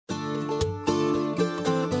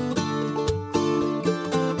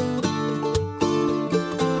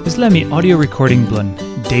This let me audio recording blun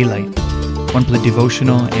Daylight. One play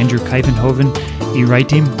devotional Andrew Kuyvenhoven, I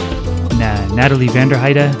Ritim, na Natalie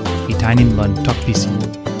Vanderheide, I tainim lun tokpisin.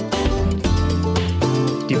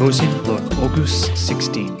 Devotion lun August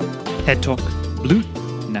 16. Head talk Blut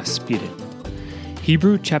na Spirit.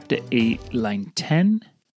 Hibru chapter 8, line 10,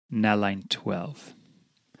 na line 12.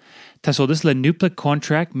 Tasol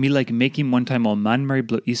kontrak mi laik mekim wantaim manmeri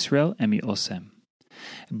Blut Israel emi Olsem.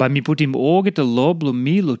 By mi putim Olgeta lo blu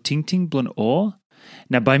mi lo tingting blon o,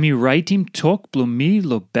 na by mi raitim tok blu mi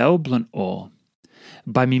lo bel blon o.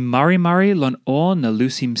 By mi marimari lon o na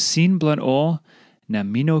lusim sin blon o, na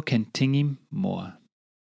mino ken tingim more.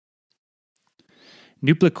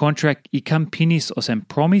 Nupela kontrak ikam pinis Olsem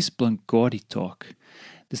promis blon God tok.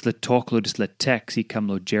 This le talk lo this le teks ikam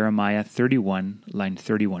lo Jeramaia 31, line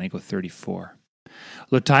 31, ego 34.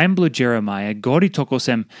 Lo taim blo Jeramaia, God tok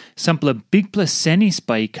Olsem, SAMPELA senis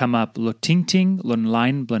by kamap lo tingting lon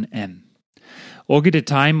line blon em. Olgeta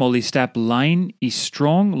taim oli stap line I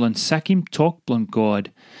strong lon sakim tok blon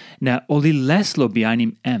God, na oli less lo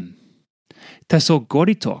bianim em. Tasol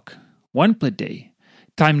God tok, one day,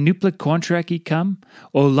 time Nupela kontrak ikam,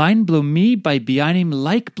 o line blo mi by bianim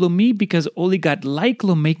laik blo mi because oli got laik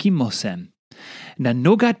lo mekim Olsem. Na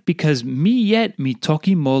no got because mi yet mi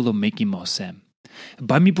toki mo lo mekim Olsem.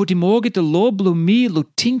 By mi putim Olgeta lo blo mi lo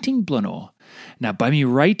tingting blon o. Na by mi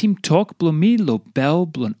raitim tok blo mi lo bel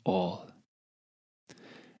blon all.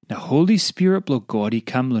 Na Holi Spirit blo God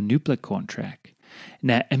ikam lo Nupela kontrak.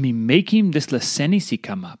 Na emi mekim this la senis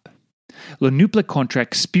kamap. Lo Nupela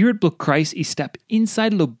kontrak Spirit blo Krais I step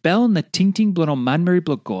inside lo bel na tingting blon o manmeri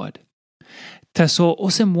blo God. Tasol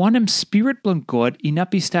Olsem wanem Spirit blon God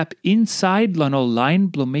inapi step inside lon o line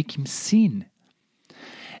blo mekim sin.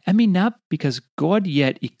 Emi nap because God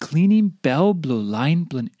yet I cleaning bel blo line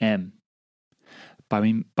blon em. By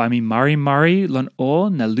mi marimari lon o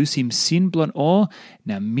na lusim sin blon o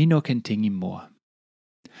na mino ken tingim more.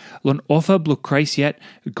 Lon offer blo Krais yet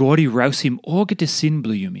God I rausim Olgeta sin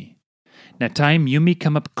blo yumi. Na taim yumi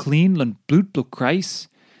kamap clean lon Blut blo Krais,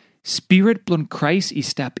 Spirit blon Krais I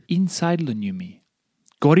stap inside lon yumi.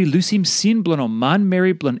 God I lusim sin blon o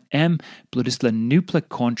manmeri blon em blo dis la Nupela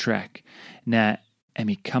kontrak, na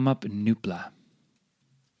emi kamap Nupela.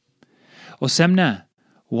 Olsem na,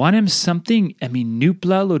 wanem something emi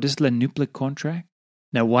Nupela lo dis la Nupela kontrak?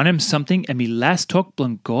 Na wanem something emi last talk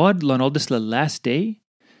blon God lon all dis la last day?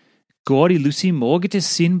 God I lusim Olgeta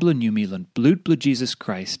sin blon yumi lon Blut blo Jisas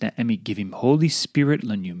Krais, na emi give him Holi Spirit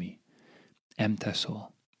lon yumi. Em tasol.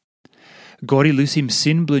 God I lusim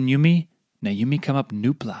sin blon yumi, na yumi kamap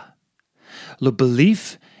Nupela. Lo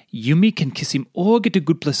belief yumi can kiss him Olgeta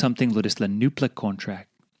good plus something lo dis la Nupela kontrak.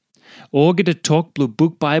 Olgeta talk blo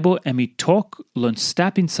Buk Baibel emi talk lon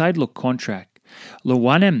stap inside lo kontrak. Lo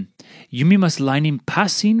wanem, yumi must line him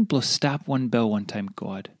passin blo stap one bell one time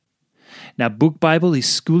God. Now Buk Baibel is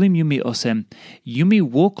schooling yumi Olsem, yumi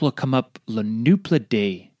walk lo come up lo Nupela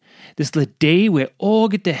day. This la day where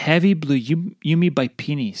Olgeta heavy blo yumi by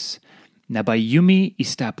pinis. Now by yumi I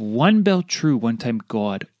stap one bell true one time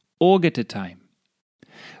God, Olgeta time.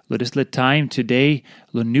 Lo dis la time today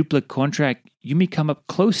lo Nupela kontrak yumi come up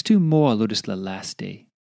close to more lo dis la last day.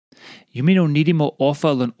 Yumi no need mo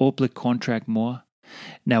offer lon Nupela kontrak more.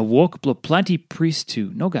 Now walk blo plenty priest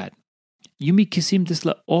too, no God. Yumi kisim this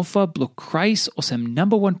la offer blo Krais Olsem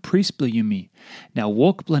number one priest blo yumi. Now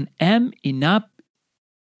walk blon em inap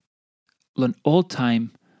lon all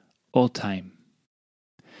time. Na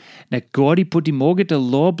God I putim Olgeta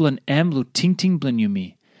lo blon em lo tingting blon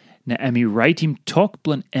yumi. Na emi raitim tok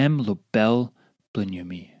blon em lo bel blon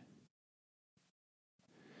yumi.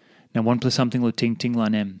 Now one plus something lo tingting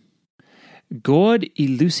lon em. God I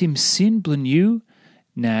lusim sin blon you,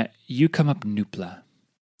 na you come up Nupela.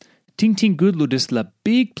 Tingting good lo dis la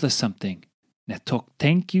big plus something, na talk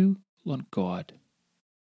thank you lon God.